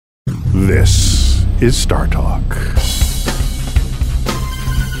This is Star Talk.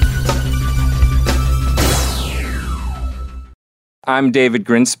 I'm David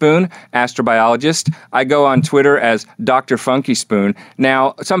Grinspoon, astrobiologist. I go on Twitter as Dr. Funky Spoon.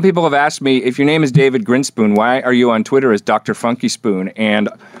 Now, some people have asked me, if your name is David Grinspoon, why are you on Twitter as Dr. Funky Spoon? And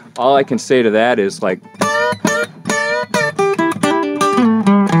all I can say to that is, like...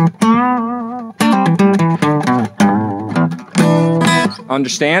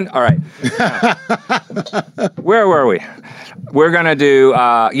 Understand? All right. Where were we? We're going to do,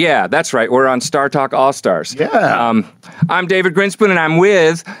 yeah, that's right. We're on Star Talk All-Stars. Yeah. I'm David Grinspoon, and I'm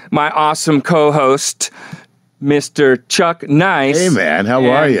with my awesome co-host, Mr. Chuck Nice. Hey, man. How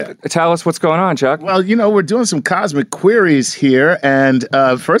are you? Tell us what's going on, Chuck. Well, you know, we're doing some cosmic queries here. And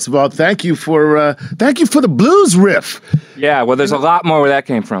first of all, thank you for the blues riff. Yeah, well, there's a lot more where that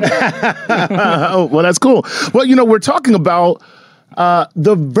came from. Oh, well, that's cool. Well, you know, we're talking about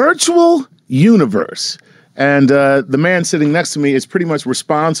the virtual universe. And the man sitting next to me is pretty much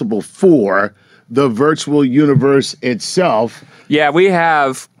responsible for the virtual universe itself. Yeah,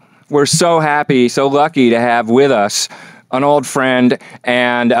 we're so happy, so lucky to have with us an old friend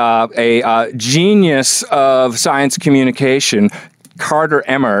and a genius of science communication, Carter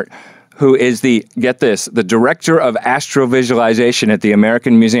Emmert, who is the director of astrovisualization at the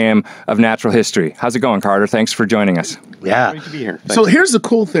American Museum of Natural History. How's it going, Carter? Thanks for joining us. Yeah. Great to be here. Thanks. So here's the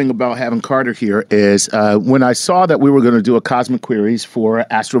cool thing about having Carter here is when I saw that we were going to do a Cosmic Queries for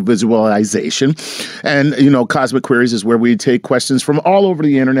astrovisualization, and, you know, Cosmic Queries is where we take questions from all over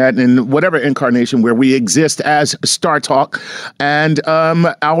the internet in whatever incarnation where we exist as Star Talk, and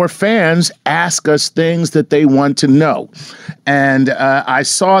our fans ask us things that they want to know. And I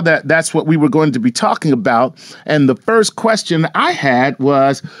saw that that's what we were going to be talking about. And the first question I had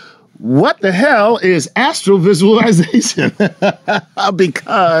was, what the hell is astrovisualization?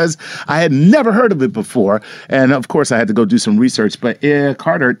 Because I had never heard of it before. And of course, I had to go do some research. But yeah,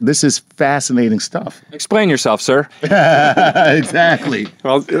 Carter, this is fascinating stuff. Explain yourself, sir. Exactly.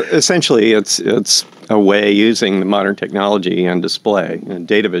 Well, essentially, it's a way using the modern technology and display and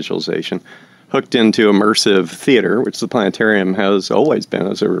data visualization hooked into immersive theater, which the planetarium has always been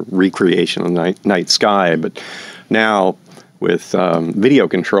as a recreation of the night sky. But now, with video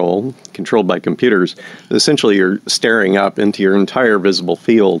controlled by computers, essentially you're staring up into your entire visible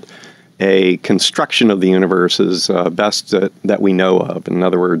field, a construction of the universe is best that we know of. In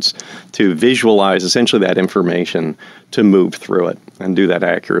other words, to visualize essentially that information, to move through it and do that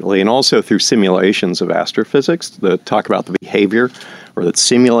accurately. And also through simulations of astrophysics that talk about the behavior or that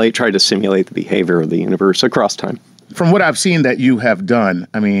try to simulate the behavior of the universe across time. From what I've seen that you have done,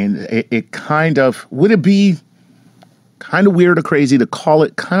 I mean, it kind of, would it be kind of weird or crazy to call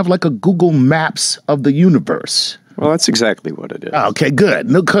it kind of like a Google Maps of the universe? Well, that's exactly what it is. Okay, good.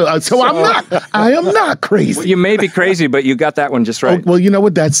 No, so I am not crazy. Well, you may be crazy, but you got that one just right. Oh, well, you know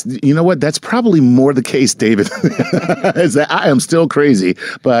what? That's probably more the case, David. Is that I am still crazy,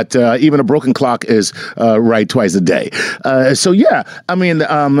 but even a broken clock is right twice a day. So yeah, I mean,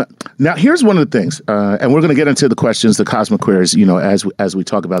 now here's one of the things, and we're going to get into the questions, the cosmic queries, you know, as we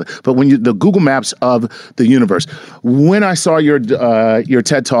talk about it. But when the Google Maps of the universe, when I saw your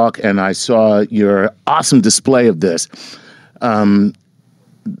TED Talk and I saw your awesome display of this, the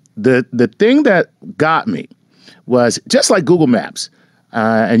thing that got me was just like Google Maps,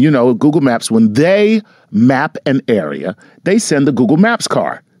 and you know, Google Maps, when they map an area, they send the Google Maps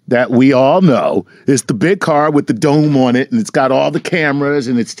car that we all know is the big car with the dome on it, and it's got all the cameras,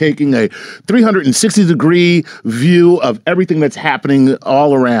 and it's taking a 360-degree view of everything that's happening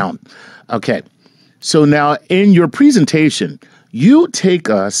all around. Okay, so now in your presentation, you take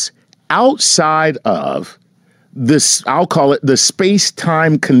us outside of this, I'll call it the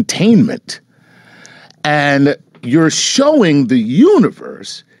space-time containment, and you're showing the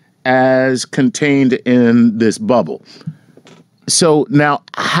universe as contained in this bubble. So now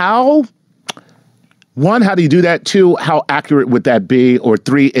how do you do that? Two, how accurate would that be? Or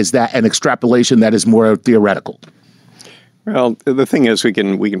three, is that an extrapolation that is more theoretical? Well, the thing is, we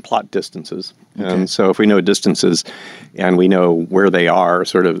can plot distances. Okay. And so if we know distances and we know where they are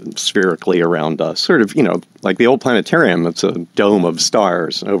sort of spherically around us, sort of, you know, like the old planetarium, it's a dome of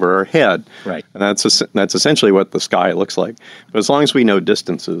stars over our head. Right. And that's essentially what the sky looks like. But as long as we know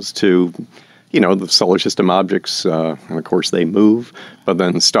distances to, you know, the solar system objects, and of course they move, but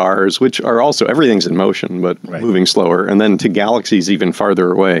then stars, which are also, everything's in motion, but right, moving slower, and then to galaxies even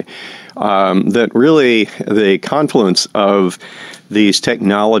farther away, that really the confluence of these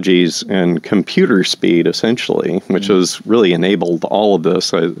technologies and computer speed, essentially, which has really enabled all of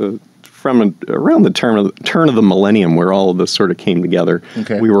this from around the turn of the millennium, where all of this sort of came together.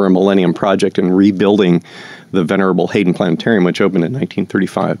 Okay. We were a Millennium Project and rebuilding the venerable Hayden Planetarium, which opened in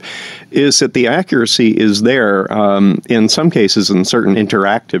 1935, is that the accuracy is there in some cases in certain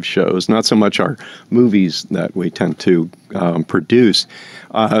interactive shows, not so much our movies that we tend to produce,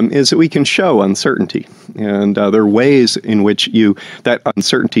 is that we can show uncertainty. And there are ways in which that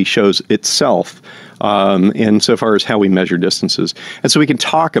uncertainty shows itself insofar as how we measure distances. And so we can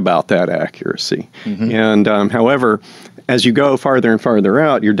talk about that accuracy. Mm-hmm. And however, as you go farther and farther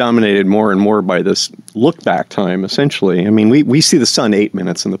out, you're dominated more and more by this look-back time, essentially. I mean, we see the sun 8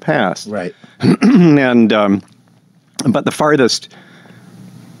 minutes in the past. Right. And but the farthest,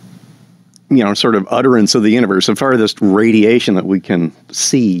 sort of utterance of the universe, the farthest radiation that we can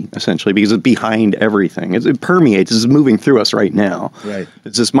see, essentially, because it's behind everything. It permeates. It's moving through us right now. Right.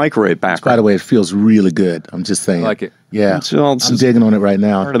 It's this microwave background. By the way, it feels really good. I'm just saying. I like it. Yeah. I'm digging on it right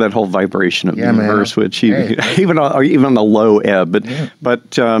now. Part of that whole vibration of the universe, man. which even on the low ebb,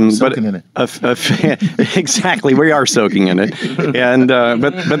 but soaking in it. Exactly, we are soaking in it. And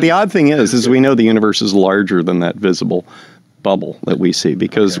but the odd thing is we know the universe is larger than that visible bubble that we see,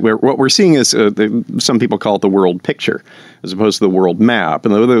 because what we're seeing is some people call it the world picture as opposed to the world map.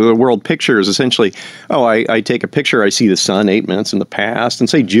 And the world picture is essentially, I take a picture, I see the sun 8 minutes in the past, and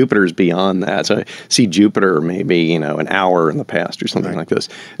say Jupiter's beyond that. So I see Jupiter maybe, an hour in the past or something like this.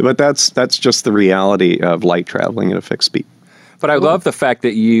 But that's just the reality of light traveling at a fixed speed. But I love the fact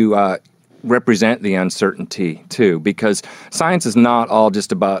that you represent the uncertainty, too, because science is not all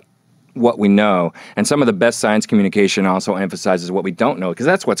just about what we know, and some of the best science communication also emphasizes what we don't know, because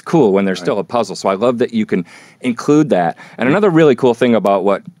that's what's cool when there's still a puzzle. So I love that you can include that. And another really cool thing about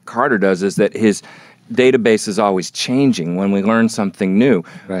what Carter does is that his database is always changing when we learn something new.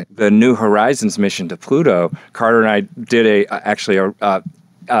 Right. The New Horizons mission to Pluto, Carter and I did actually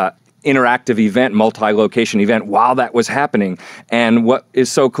a interactive event, multi-location event while that was happening. And what is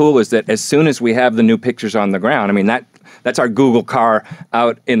so cool is that as soon as we have the new pictures on the ground, I mean, that's our Google car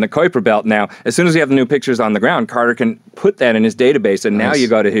out in the Kuiper Belt now. As soon as we have the new pictures on the ground, Carter can put that in his database, and now you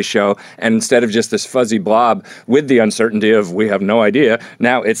go to his show, and instead of just this fuzzy blob with the uncertainty of we have no idea,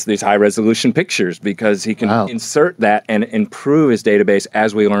 now it's these high-resolution pictures, because he can insert that and improve his database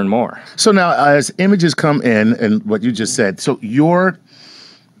as we learn more. So now, as images come in, and what you just said, so your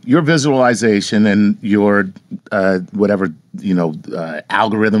visualization and your whatever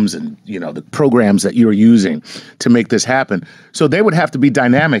algorithms and the programs that you're using to make this happen, so they would have to be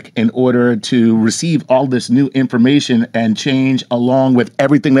dynamic in order to receive all this new information and change along with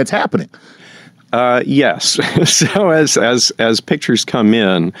everything that's happening. Yes. So as pictures come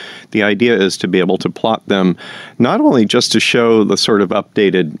in, the idea is to be able to plot them not only just to show the sort of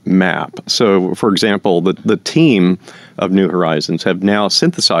updated map. So, for example, the team of New Horizons have now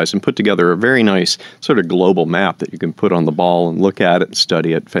synthesized and put together a very nice sort of global map that you can put on the ball and look at it and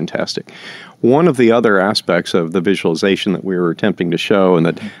study it. Fantastic. One of the other aspects of the visualization that we were attempting to show, and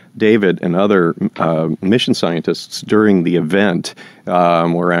that David and other mission scientists during the event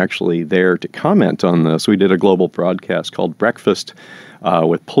were actually there to comment on this. We did a global broadcast called Breakfast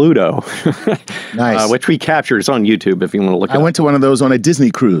with Pluto, nice. Which we captured. It's on YouTube if you want to look at it. I went to one of those on a Disney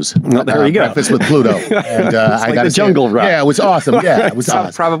cruise. There you go. Breakfast with Pluto. And, I got the jungle ride. Yeah, it was awesome. Yeah, it was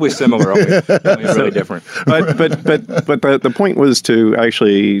awesome. Probably similar, only really different. But the point was to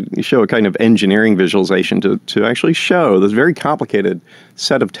actually show a kind of engineering visualization to actually show this very complicated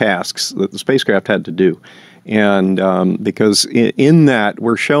set of tasks that the spacecraft had to do. And because in that,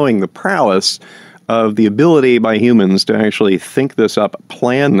 we're showing the prowess of the ability by humans to actually think this up,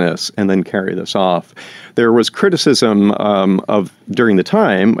 plan this, and then carry this off. There was criticism during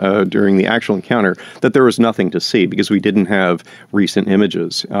the actual encounter, that there was nothing to see because we didn't have recent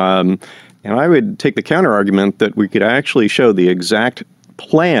images. And I would take the counter argument that we could actually show the exact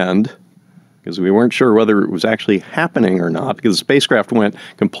planned, because we weren't sure whether it was actually happening or not, because the spacecraft went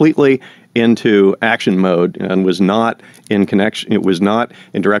completely into action mode and was not in connection. It was not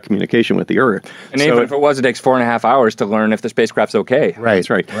in direct communication with the Earth. And even if it was, it takes 4.5 hours to learn if the spacecraft's okay. Right. That's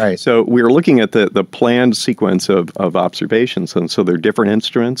right. Right. So we were looking at the planned sequence of observations, and so they're different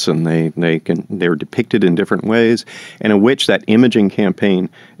instruments, and they're depicted in different ways, and in which that imaging campaign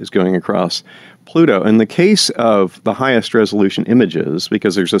is going across Pluto. In the case of the highest resolution images,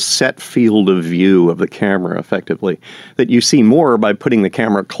 because there's a set field of view of the camera, effectively, that you see more by putting the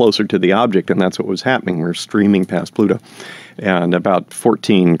camera closer to the object, and that's what was happening. We're streaming past Pluto, and about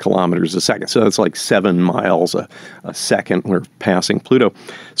 14 kilometers a second. So that's like 7 miles a second we're passing Pluto.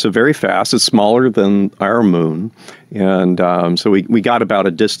 So very fast. It's smaller than our moon. And so we got about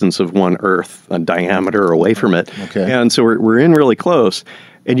a distance of one Earth, a diameter away from it. Okay. And so we're in really close.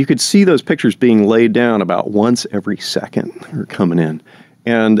 And you could see those pictures being laid down about once every second or coming in.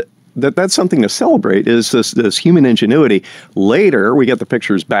 And that's something to celebrate, is this human ingenuity. Later, we get the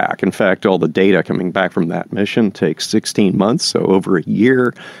pictures back. In fact, all the data coming back from that mission takes 16 months, so over a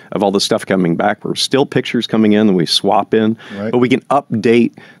year of all the stuff coming back. We're still pictures coming in that we swap in, but we can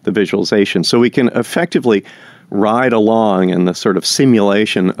update the visualization. So we can effectively ride along in the sort of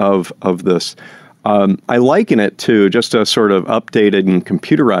simulation of this. I liken it to just a sort of updated and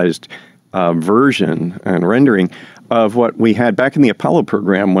computerized version and rendering of what we had back in the Apollo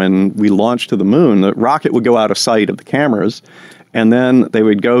program when we launched to the moon. The rocket would go out of sight of the cameras, and then they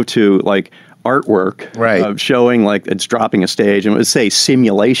would go to like artwork of showing like it's dropping a stage, and it would say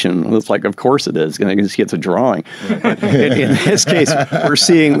simulation. It's like, of course it is. You see it's a drawing. In this case, we're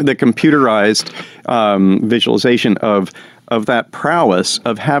seeing the computerized visualization of that prowess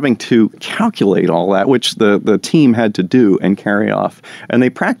of having to calculate all that, which the team had to do and carry off. And they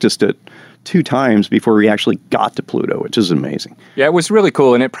practiced it 2 times before we actually got to Pluto, which is amazing. Yeah, it was really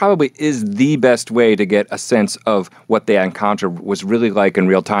cool, and it probably is the best way to get a sense of what the encounter was really like in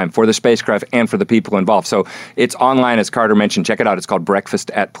real time for the spacecraft and for the people involved. So it's online, as Carter mentioned. Check it out. It's called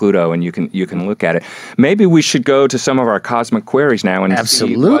Breakfast at Pluto, and you can look at it. Maybe we should go to some of our cosmic queries now and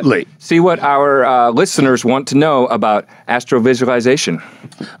see what our listeners want to know about astrovisualization.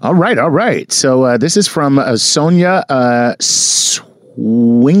 All right. So this is from Sonia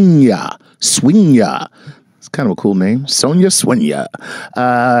Swingya. It's kind of a cool name. Sonia Swingya.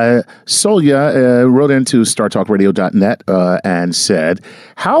 Sonia wrote into StarTalkRadio.net and said,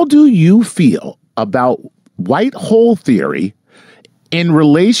 how do you feel about white hole theory in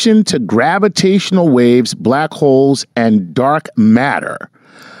relation to gravitational waves, black holes, and dark matter?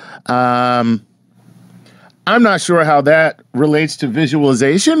 I'm not sure how that relates to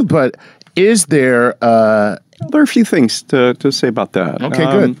visualization, but is there... there are a few things to say about that. Okay,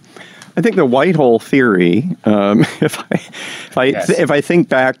 good. I think the white hole theory, if I think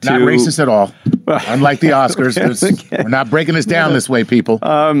back to... Not racist at all. Unlike the Oscars. We're not breaking this down this way, people.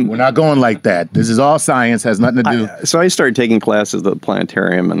 We're not going like that. This is all science, has nothing to do... So I started taking classes at the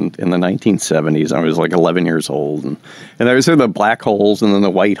planetarium in the 1970s. I was like 11 years old. And I was in the black holes, and then the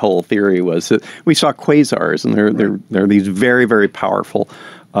white hole theory was that we saw quasars, and they're these very, very powerful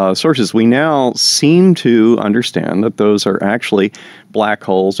sources. We now seem to understand that those are actually black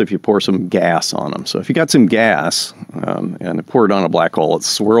holes if you pour some gas on them. So if you got some gas and pour it on a black hole, it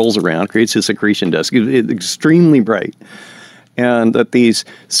swirls around, creates a accretion disk. It's extremely bright. And that these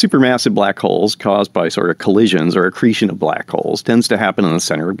supermassive black holes caused by sort of collisions or accretion of black holes tends to happen in the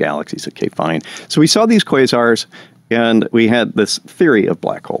center of galaxies. Okay, fine. So we saw these quasars, and we had this theory of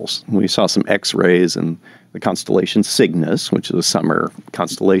black holes. We saw some X-rays and the constellation Cygnus, which is a summer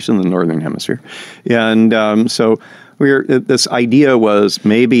constellation in the northern hemisphere. And so this idea was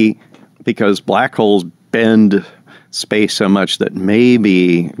maybe because black holes bend space so much that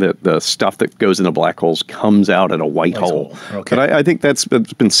maybe the stuff that goes into black holes comes out at a white hole. Okay. But I think that's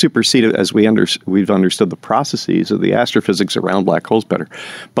been superseded as we've understood the processes of the astrophysics around black holes better.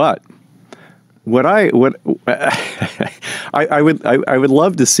 But I would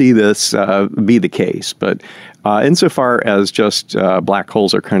love to see this be the case, but insofar as just black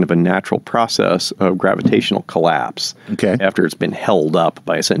holes are kind of a natural process of gravitational collapse after it's been held up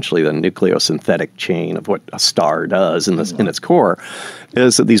by essentially the nucleosynthetic chain of what a star does in its core,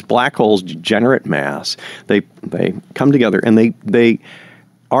 is that these black holes generate mass. They come together, and they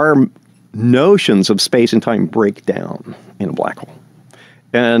our notions of space and time break down in a black hole.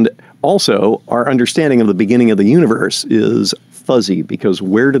 And also, our understanding of the beginning of the universe is fuzzy, because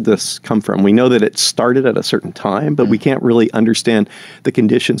where did this come from? We know that it started at a certain time, but we can't really understand the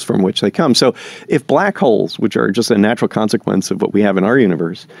conditions from which they come. So if black holes, which are just a natural consequence of what we have in our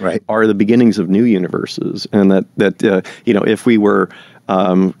universe, are the beginnings of new universes, and that if we were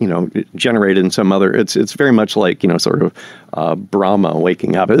generated in some other, it's very much like, sort of Brahma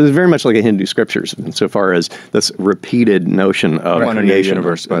waking up. It's very much like a Hindu scriptures insofar as this repeated notion of creation.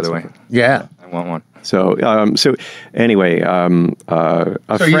 Universe, by the way. Yeah. I want one. So anyway,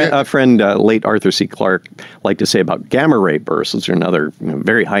 a friend, late Arthur C. Clarke, liked to say about gamma ray bursts, which are another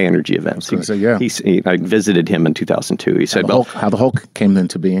very high energy events. I visited him in 2002. He said, how the Hulk came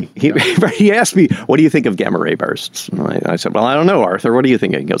into being. He asked me, what do you think of gamma ray bursts? And I said, well, I don't know, Arthur. What do you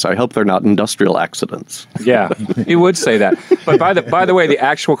think? He goes, I hope they're not industrial accidents. Yeah, he would say that. But by the way, the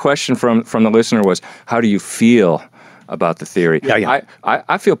actual question from the listener was, how do you feel about the theory? Yeah.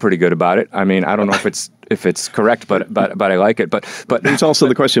 I feel pretty good about it. I mean, I don't know if it's correct, but I like it. But there's also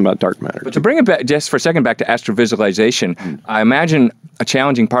the question about dark matter. But to bring it back just for a second back to astrovisualization, I imagine a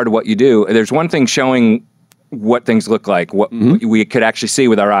challenging part of what you do. There's one thing showing what things look like, what we could actually see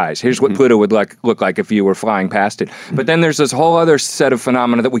with our eyes. Here's what Pluto would look like if you were flying past it. But then there's this whole other set of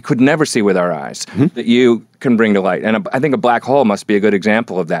phenomena that we could never see with our eyes that you can bring to light. And I think a black hole must be a good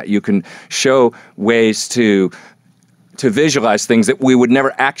example of that. You can show ways to visualize things that we would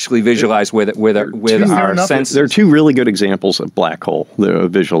never actually visualize with our senses. There are two really good examples of black hole, the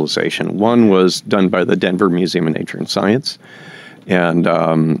visualization. One was done by the Denver Museum of Nature and Science, and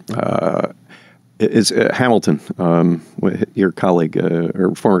is Hamilton, your colleague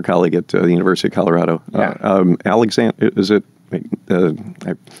or former colleague at the University of Colorado. Alexander, is it?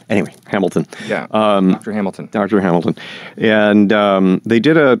 Anyway, Hamilton. Yeah, Dr. Hamilton. Dr. Hamilton. And they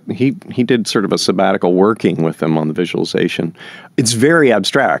did he did sort of a sabbatical working with them on the visualization. It's very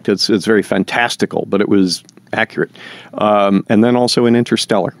abstract. It's very fantastical, but it was accurate. And then also in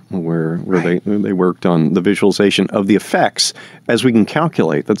Interstellar, where they worked on the visualization of the effects as we can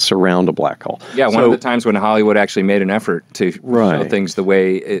calculate that surround a black hole. Yeah, one of the times when Hollywood actually made an effort to show things the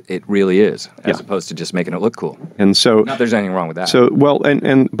way it really is, as opposed to just making it look cool. And so, not that there's anything wrong with that. So, well,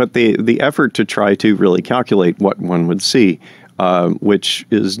 but the effort to try to really calculate what one would see, which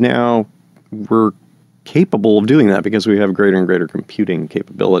is now we're capable of doing that because we have greater and greater computing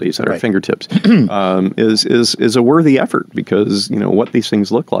capabilities at our fingertips, is a worthy effort because what these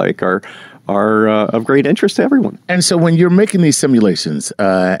things look like are of great interest to everyone. And so when you're making these simulations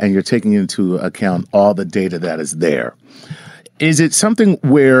and you're taking into account all the data that is there, is it something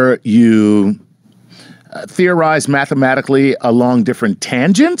where you theorize mathematically along different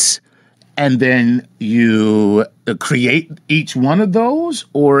tangents and then you create each one of those?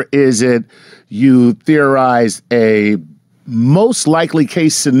 Or is it you theorize a most likely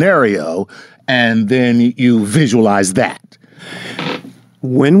case scenario and then you visualize that?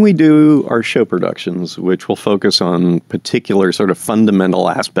 When we do our show productions, which will focus on particular sort of fundamental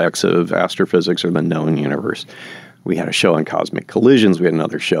aspects of astrophysics or the known universe, we had a show on cosmic collisions. We had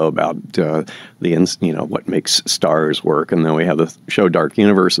another show about what makes stars work, and then we have the show Dark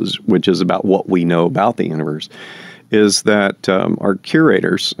Universes, which is about what we know about the universe. Is that our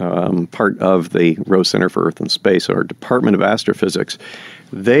curators, part of the Rose Center for Earth and Space, our Department of Astrophysics,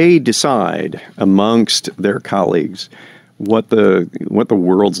 they decide amongst their colleagues what the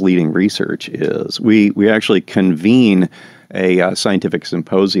world's leading research is. We actually convene a scientific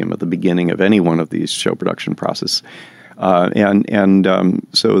symposium at the beginning of any one of these show production process, and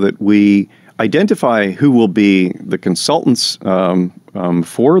so that we identify who will be the consultants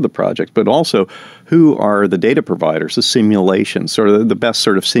for the project, but also who are the data providers, the simulations, sort of the best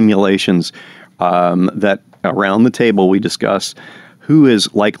sort of simulations that around the table we discuss who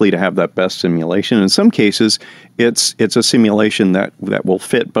is likely to have that best simulation. In some cases, it's a simulation that will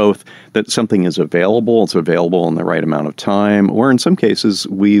fit both that something is available, it's available in the right amount of time, or in some cases,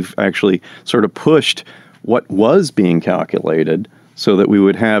 we've actually sort of pushed what was being calculated so that we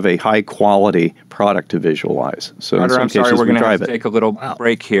would have a high-quality product to visualize. So Carter, I'm sorry, we're going to have to take a little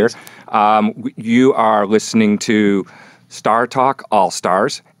break here. You are listening to Star Talk All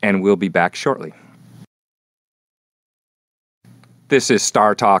Stars, and we'll be back shortly. This is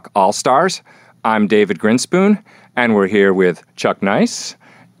Star Talk All Stars. I'm David Grinspoon, and we're here with Chuck Nice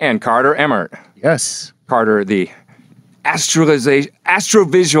and Carter Emmert. Yes. Carter, the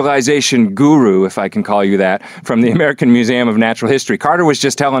astrovisualization guru, if I can call you that, from the American Museum of Natural History. Carter was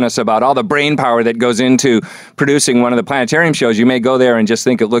just telling us about all the brain power that goes into producing one of the planetarium shows. You may go there and just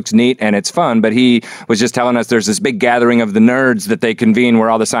think it looks neat and it's fun, but he was just telling us there's this big gathering of the nerds that they convene where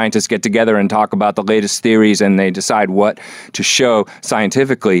all the scientists get together and talk about the latest theories and they decide what to show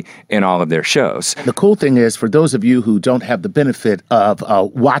scientifically in all of their shows. The cool thing is, for those of you who don't have the benefit of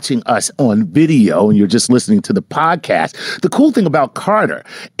watching us on video and you're just listening to the podcast, the cool thing about Carter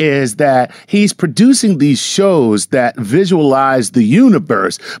is that he's producing these shows that visualize the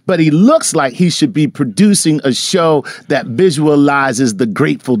universe, but he looks like he should be producing a show that visualizes the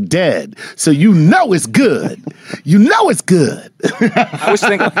Grateful Dead. So it's good. It's good.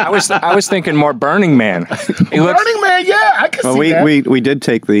 I was thinking more Burning Man. Burning Man, yeah, I can see that. We did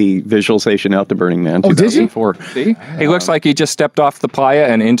take the visualization out to Burning Man. Oh, did you? 2004. See? He looks like he just stepped off the playa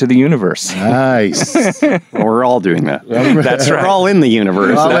and into the universe. Nice. Well, we're all doing that. That's right. We're all in the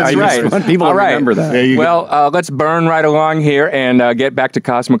universe. Well, that's I right. just want people to remember that. Well, let's burn right along here and get back to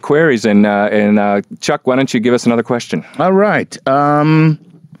Cosmic Queries. And Chuck, why don't you give us another question? All right.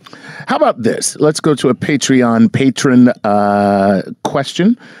 How about this? Let's go to a Patreon patron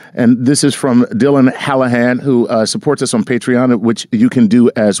question. And this is from Dylan Hallahan, who supports us on Patreon, which you can do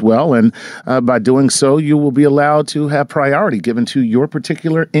as well. And by doing so, you will be allowed to have priority given to your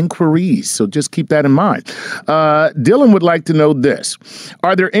particular inquiries. So just keep that in mind. Dylan would like to know this.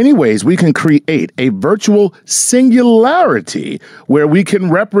 Are there any ways we can create a virtual singularity where we can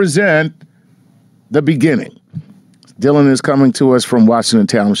represent the beginning? Dylan is coming to us from Washington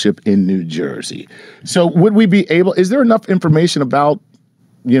Township in New Jersey. So would we be able, is there enough information about,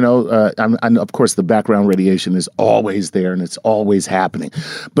 and of course the background radiation is always there and it's always happening,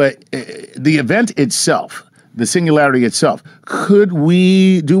 but the event itself, the singularity itself, do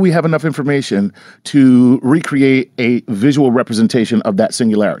we have enough information to recreate a visual representation of that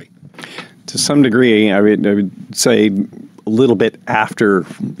singularity? To some degree, I would say a little bit after,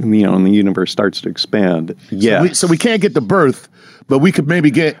 and the universe starts to expand. Yeah. So we can't get the birth, but we could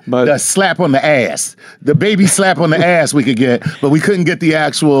maybe get the slap on the ass. The baby slap on the ass we could get, but we couldn't get the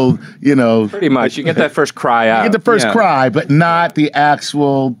actual, Pretty much. You get that first cry out. You get the first cry, but not the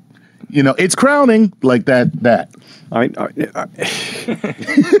actual, it's crowning like that. I am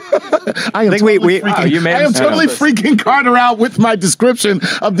totally freaking Carter out with my description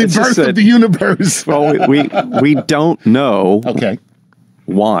of the birth of the universe. Well, we don't know. Okay.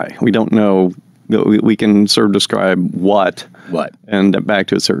 Why? We don't know. We can sort of describe what, and back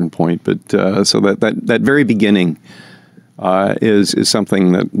to a certain point. But so that very beginning is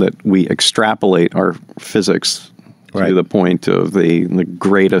something that we extrapolate our physics to the point of the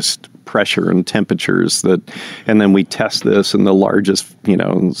greatest pressure and temperatures and then we test this in the largest,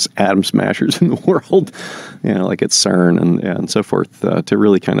 atom smashers in the world, like at CERN and so forth, to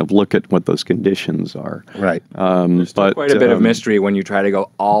really kind of look at what those conditions are. Right. There's quite a bit of mystery when you try to go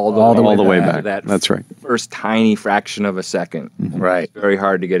all the way back. That's right. First tiny fraction of a second. Mm-hmm. Right. It's very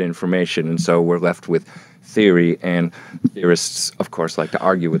hard to get information, and so we're left with theory, and theorists, of course, like to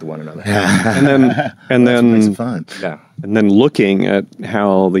argue with one another. and then makes it fun. Yeah. And then looking at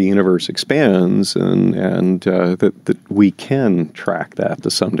how the universe expands, and that we can track that to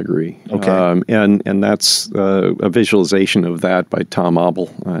some degree. Okay. And that's a visualization of that by Tom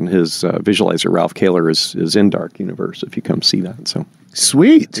Abel, and his visualizer Ralph Kaler is in Dark Universe. If you come see that, so.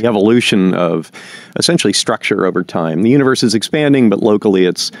 Sweet. The evolution of essentially structure over time. The universe is expanding, but locally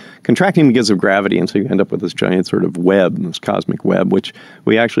it's contracting because of gravity, and so you end up with this giant sort of web, this cosmic web, which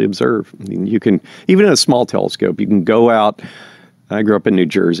we actually observe. I mean, you can, even in a small telescope, you can go out. I grew up in New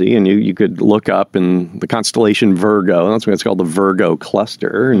Jersey, and you could look up in the constellation Virgo, and that's why it's called the Virgo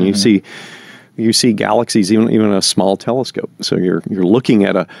cluster, and you see galaxies even in a small telescope. So you're looking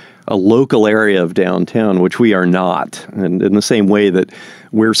at a local area of downtown, which we are not. And in the same way that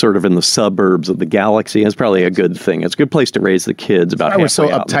we're sort of in the suburbs of the galaxy, it's probably a good thing. It's a good place to raise the kids about halfway we're so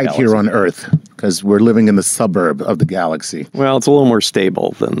out uptight here on Earth, because we're living in the suburb of the galaxy. Well, it's a little more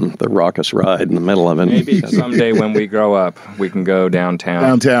stable than the raucous ride in the middle of it. Maybe someday when we grow up, we can go downtown.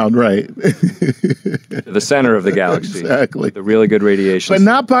 Downtown, right. To the center of the galaxy. Exactly. The really good radiation. But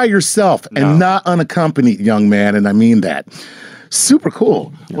not by yourself and not unaccompanied, young man, and I mean that. Super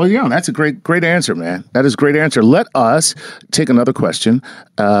cool. Well, that's a great answer, man. That is a great answer. Let us take another question.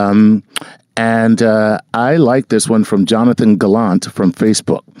 And I like this one from Jonathan Gallant from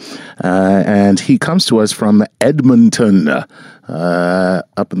Facebook. And he comes to us from Edmonton, up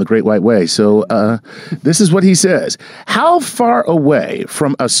in the Great White Way. So this is what he says. How far away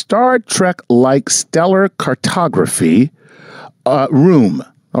from a Star Trek-like stellar cartography room,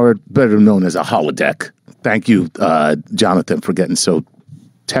 or better known as a holodeck? Thank you, Jonathan, for getting so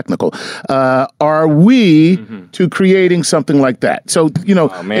technical. Are we to creating something like that? So, in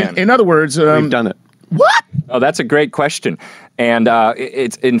other words... we've done it. What? Oh, that's a great question. And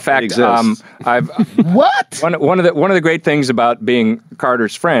it's in fact, I've what one of the great things about being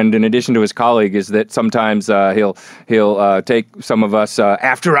Carter's friend, in addition to his colleague, is that sometimes he'll take some of us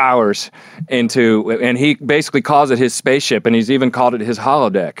after hours and he basically calls it his spaceship, and he's even called it his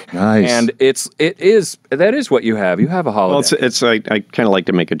holodeck. Nice. And that is what you have. You have a holodeck. Well, it's I kind of like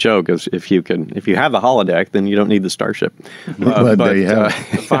to make a joke, as if you have the holodeck, then you don't need the starship. But there you have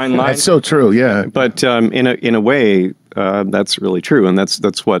fine line. That's so true. Yeah. But in a way. That's really true, and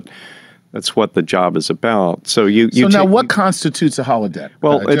that's what the job is about. So now what constitutes a holodeck?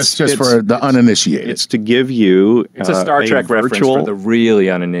 Well, it's just for the uninitiated. It's to give you it's a Star Trek reference for the really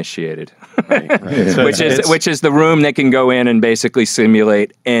uninitiated, right. So which is the room that can go in and basically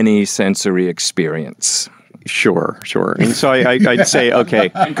simulate any sensory experience. Sure. And so I'd say, okay.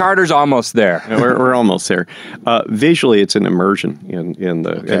 And Carter's almost there. We're almost there. Visually, it's an immersion in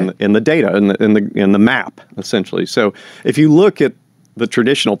the data, in the map, essentially. So if you look at the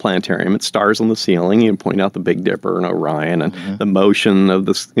traditional planetarium, it's stars on the ceiling. You point out the Big Dipper and Orion and the motion of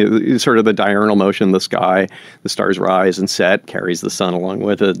the sort of the diurnal motion of the sky. The stars rise and set, carries the sun along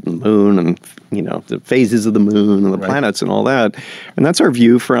with it, the moon, and the phases of the moon and the planets and all that. And that's our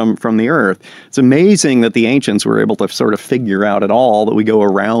view from the Earth. It's amazing that the ancients were able to sort of figure out at all that we go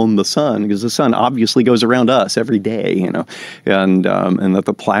around the sun, because the sun obviously goes around us every day, and that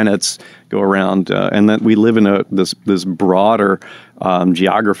the planets go around, and that we live in this broader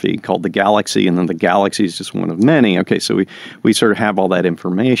geography called the galaxy, and then the galaxy is just one of many. Okay, so we sort of have all that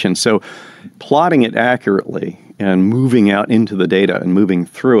information. So plotting it accurately and moving out into the data and moving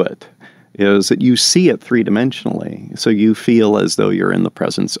through it is that you see it three-dimensionally. So you feel as though you're in the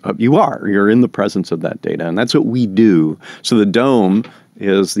presence of that data, and that's what we do. So the dome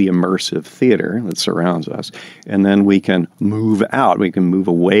is the immersive theater that surrounds us. And then we can move out. We can move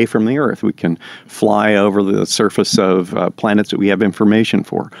away from the Earth. We can fly over the surface of planets that we have information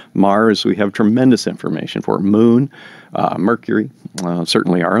for. Mars, we have tremendous information for. Moon, Mercury,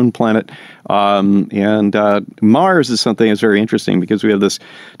 certainly our own planet. And Mars is something that's very interesting because we have this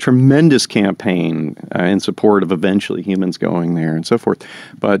tremendous campaign in support of eventually humans going there and so forth.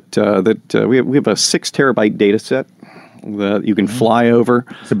 But we have a 6 terabyte data set that you can fly over.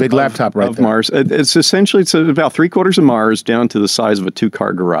 It's a big laptop right there. Mars. It's essentially about 3/4 of Mars down to the size of a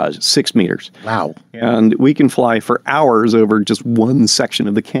 2-car garage, 6 meters. Wow. And we can fly for hours over just one section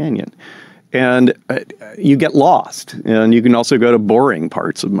of the canyon. And you get lost. And you can also go to boring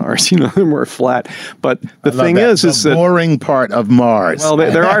parts of Mars, they're more flat. But the thing is the boring part of Mars. Well,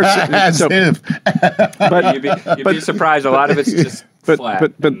 there are... but you'd be surprised. A lot of it's just flat,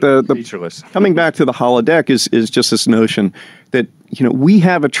 but the featureless. Coming back to the holodeck is just this notion that we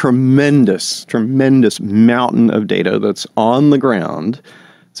have a tremendous mountain of data that's on the ground.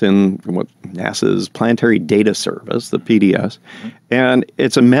 It's in what NASA's Planetary Data Service, the PDS, and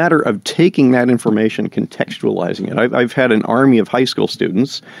it's a matter of taking that information, contextualizing it. I've had an army of high school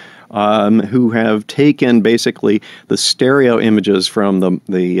students who have taken basically the stereo images from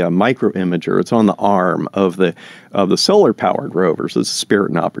the micro imager. It's on the arm of the solar-powered rovers. It's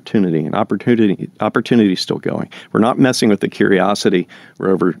Spirit and Opportunity, and Opportunity is still going. We're not messing with the Curiosity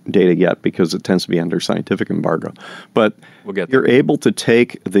rover data yet because it tends to be under scientific embargo. But you're able to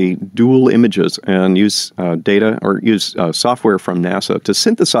take the dual images and use data or use software from NASA to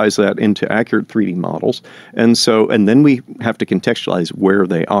synthesize that into accurate 3D models. And then we have to contextualize where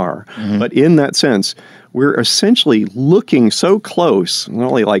they are. But in that sense, we're essentially looking so close,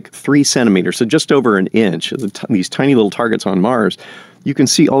 only like 3 centimeters, so just over an inch, these tiny little targets on Mars. You can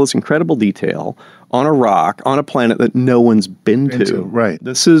see all this incredible detail on a rock, on a planet that no one's been to. Right.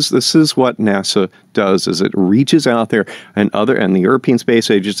 This is what NASA does, is it reaches out there, and the European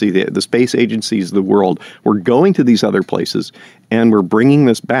Space Agency, the space agencies of the world, we're going to these other places, and we're bringing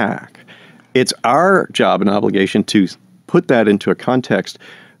this back. It's our job and obligation to put that into a context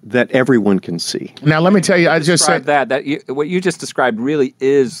that everyone can see. Now, let me tell you, I just said what you just described really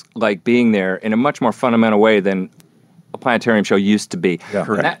is like being there in a much more fundamental way than a planetarium show used to be. Yeah.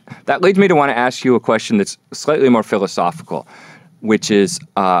 Correct. That leads me to want to ask you a question that's slightly more philosophical, which is,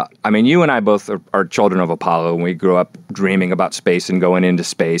 you and I both are children of Apollo, and we grew up dreaming about space and going into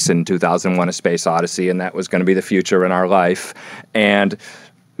space in 2001: A Space Odyssey, and that was going to be the future in our life. And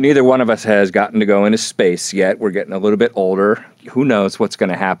neither one of us has gotten to go into space yet. We're getting a little bit older. Who knows what's going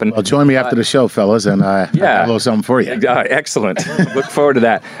to happen? Well, join me after the show, fellas, and I have a little something for you. Excellent. Look forward to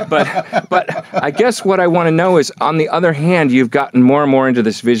that. But I guess what I want to know is, on the other hand, you've gotten more and more into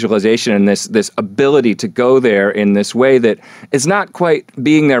this visualization and this ability to go there in this way that is not quite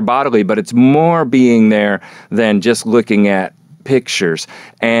being there bodily, but it's more being there than just looking at pictures.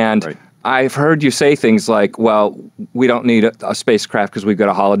 And Right. I've heard you say things like, well, we don't need a spacecraft because we've got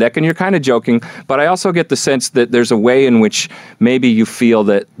a holodeck, and you're kind of joking, but I also get the sense that there's a way in which maybe you feel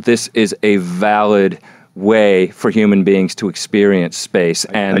that this is a valid way for human beings to experience space,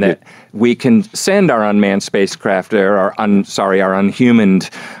 and that we can send our unmanned spacecraft, or our unhumaned,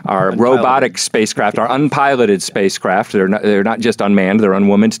 our robotic spacecraft, our unpiloted spacecraft. They're not just unmanned, they're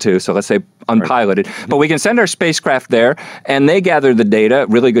unwomaned too, so let's say unpiloted. Right. But we can send our spacecraft there, and they gather the data,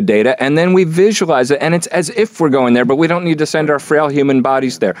 really good data, and then we visualize it, and it's as if we're going there, but we don't need to send our frail human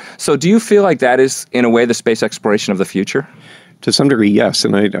bodies there. So do you feel like that is, in a way, the space exploration of the future? To some degree, yes,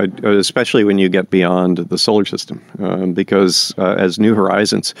 and I especially when you get beyond the solar system, because as New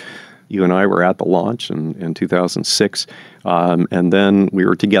Horizons, you and I were at the launch in 2006, and then we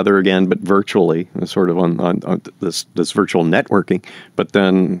were together again, but virtually, sort of on this virtual networking, but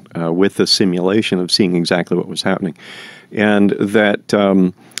then with the simulation of seeing exactly what was happening, and that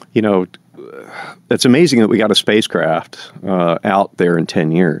it's amazing that we got a spacecraft out there in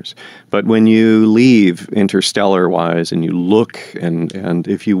 10 years. But when you leave interstellar-wise and you look, and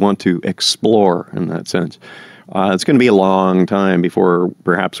if you want to explore in that sense, it's going to be a long time before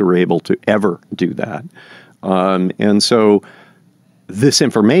perhaps we're able to ever do that. And so this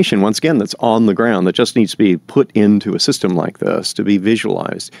information, once again, that's on the ground, that just needs to be put into a system like this to be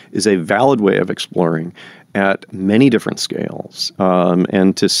visualized, is a valid way of exploring at many different scales,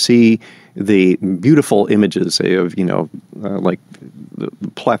 and to see the beautiful images, say, of, like the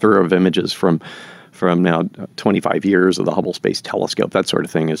plethora of images from now 25 years of the Hubble Space Telescope, that sort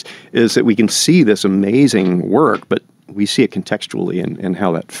of thing, is that we can see this amazing work, but we see it contextually and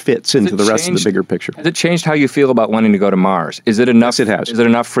how that fits into the rest of the bigger picture. Has it changed how you feel about wanting to go to Mars? Is it enough? Yes, it has. Is it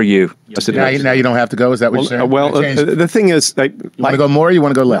enough for you? Yes, it has. Now you don't have to go. Is that what you're saying? Well, the thing is, you want to go more or you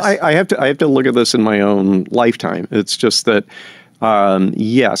want to go less? I have to look at this in my own lifetime. It's just that,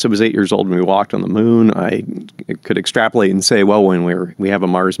 yes, I was 8 years old when we walked on the moon. I could extrapolate and say, well, when we have a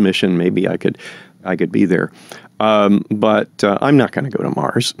Mars mission, maybe I could be there. But I'm not going to go to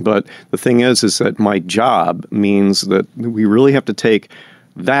Mars. But the thing is that my job means that we really have to take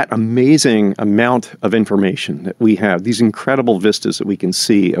that amazing amount of information that we have, these incredible vistas that we can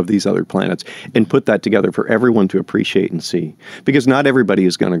see of these other planets, and put that together for everyone to appreciate and see. Because not everybody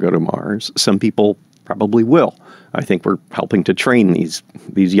is going to go to Mars. Some people probably will. I think we're helping to train these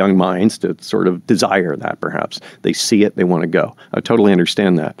young minds to sort of desire that, perhaps. They see it, they want to go. I totally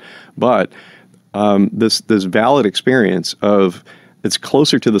understand that. But this valid experience of, it's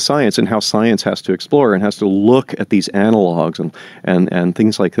closer to the science and how science has to explore and has to look at these analogs and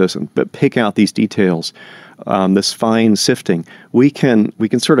things like this, but pick out these details, this fine sifting. We can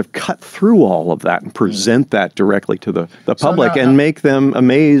sort of cut through all of that and present that directly to the public and make them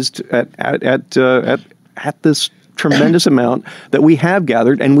amazed at this tremendous amount that we have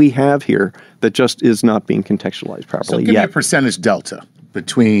gathered and we have here that just is not being contextualized properly So give yet. me a percentage delta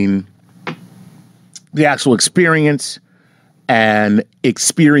between the actual experience and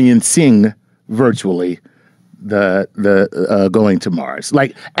experiencing virtually the going to Mars.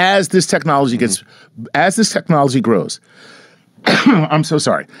 Like, as this technology grows, I'm so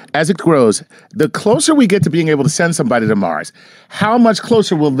sorry. As it grows, the closer we get to being able to send somebody to Mars, how much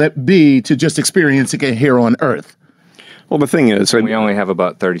closer will that be to just experiencing it here on Earth? Well, the thing is, We only have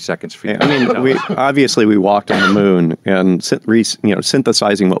about 30 seconds for you. I mean, we walked on the moon and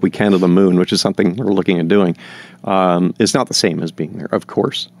synthesizing what we can of the moon, which is something we're looking at doing, is not the same as being there, of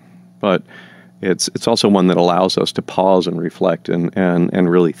course, but it's also one that allows us to pause and reflect and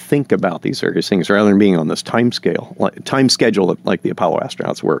really think about these various things rather than being on this time schedule like the Apollo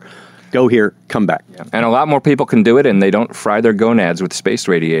astronauts were. Go here, come back. Yeah. And a lot more people can do it, and they don't fry their gonads with space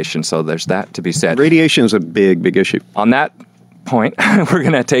radiation, so there's that to be said. Radiation is a big, big issue. On that point, we're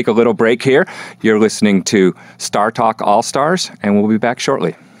going to take a little break here. You're listening to Star Talk All Stars, and we'll be back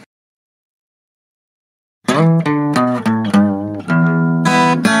shortly.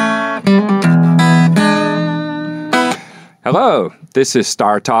 Hello, this is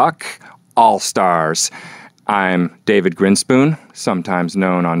Star Talk All Stars. I'm David Grinspoon, sometimes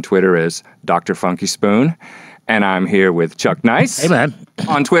known on Twitter as Dr. Funky Spoon, and I'm here with Chuck Nice. Hey, man.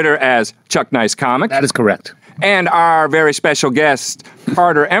 On Twitter as Chuck Nice Comic. That is correct. And our very special guest,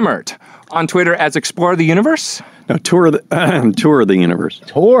 Carter Emmert, on Twitter as Explore the Universe. No, tour of the universe.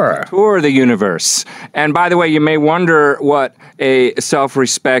 Tour of the universe. And by the way, you may wonder what a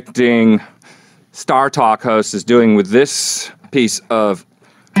self-respecting Star Talk host is doing with this piece of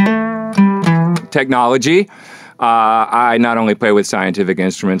technology. I not only play with scientific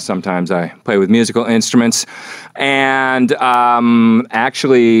instruments, sometimes I play with musical instruments. And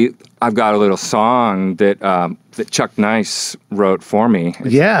actually, I've got a little song that Chuck Nice wrote for me.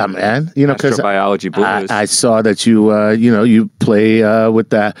 Yeah, man. Because Astrobiology Blues. I saw that you play with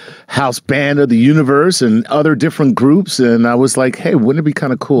the house band of the universe and other different groups, and I was like, hey, wouldn't it be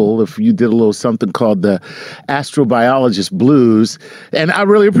kind of cool if you did a little something called the Astrobiologist Blues? And I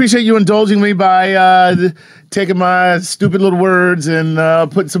really appreciate you indulging me by taking my stupid little words and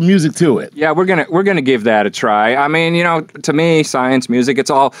putting some music to it. Yeah, we're gonna give that a try. I mean, to me, science, music, it's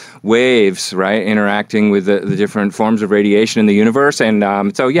all waves, right? Interacting with the different forms of radiation in the universe. And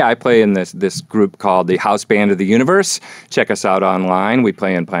so, yeah, I play in this group called the House Band of the Universe. Check us out online. We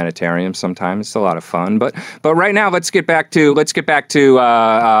play in planetariums sometimes. It's a lot of fun. But right now, let's get back to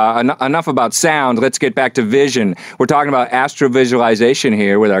enough about sound. Let's get back to vision. We're talking about astrovisualization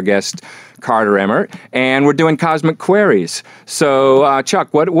here with our guest Carter Emmert, and we're doing cosmic queries. So,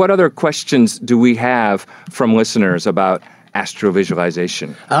 Chuck, what other questions do we have from listeners about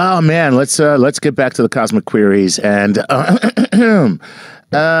astrovisualization? Oh man, let's get back to the cosmic queries. And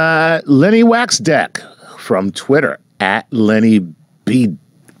Lenny Waxdeck from Twitter at Lenny B.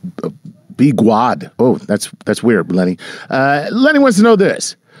 Guad. Oh, that's weird, Lenny. Lenny wants to know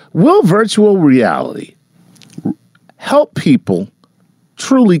this. Will virtual reality help people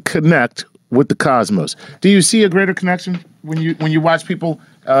truly connect with the cosmos? Do you see a greater connection when you watch people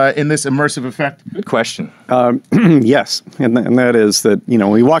in this immersive effect? Good question. Yes, and that is that, when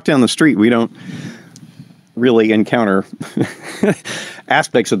we walk down the street, we don't really encounter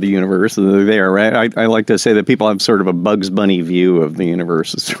aspects of the universe that are there, right? I like to say that people have sort of a Bugs Bunny view of the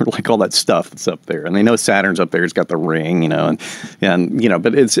universe. It's sort of like all that stuff that's up there, and they know Saturn's up there. It's got the ring, and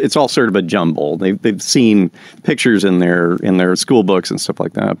but it's all sort of a jumble. They've seen pictures in their school books and stuff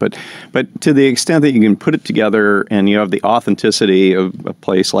like that. But to the extent that you can put it together and you have the authenticity of a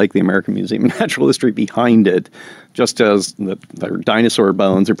place like the American Museum of Natural History behind it, just as their dinosaur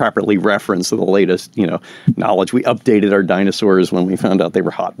bones are properly referenced to the latest, knowledge. We updated our dinosaurs when we found out they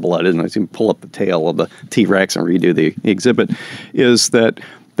were hot-blooded, and I can pull up the tail of the T-Rex and redo the exhibit. Is that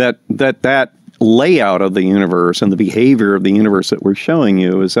layout of the universe and the behavior of the universe that we're showing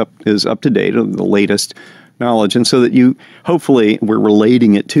you is up to date of the latest knowledge, and so that hopefully we're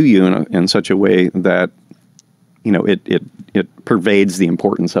relating it to you in such a way that it pervades the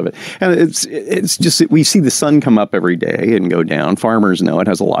importance of it. And it's just that we see the sun come up every day and go down. Farmers know it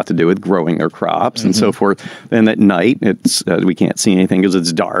has a lot to do with growing their crops and so forth. And at night, it's we can't see anything because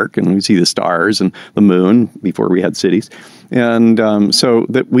it's dark, and we see the stars and the moon before we had cities. And so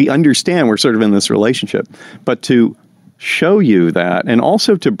that we understand we're sort of in this relationship. But to show you that, and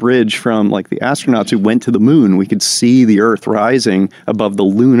also to bridge from like the astronauts who went to the moon, we could see the Earth rising above the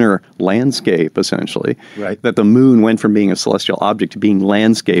lunar landscape, essentially. Right. That the moon went from being a celestial object to being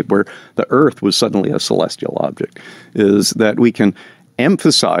landscape, where the Earth was suddenly a celestial object, is that we can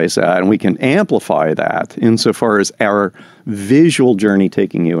emphasize that and we can amplify that insofar as our visual journey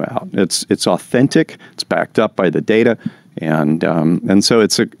taking you out. It's authentic, it's backed up by the data, and so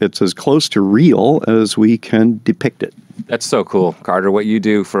it's as close to real as we can depict it. That's so cool, Carter. What you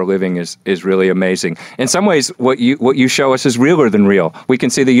do for a living is really amazing. In some ways, what you show us is realer than real. We can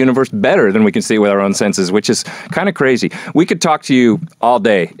see the universe better than we can see with our own senses, which is kind of crazy. We could talk to you all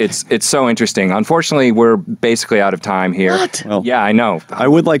day. It's so interesting. Unfortunately, we're basically out of time here. What? Well, yeah, I know. I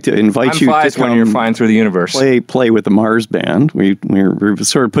would like to invite you to come when you're flying through the universe. Play with the Mars Band. We've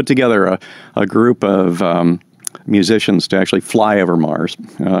sort of put together a group of musicians to actually fly over Mars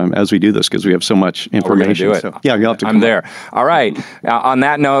as we do this, because we have so much information. We're gonna do it. So, yeah, you'll have to come. I'm there. All right. On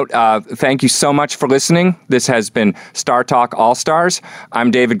that note, thank you so much for listening. This has been Star Talk All Stars. I'm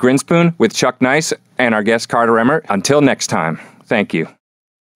David Grinspoon with Chuck Nice and our guest Carter Emmert. Until next time, thank you.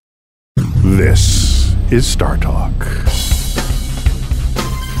 This is Star Talk.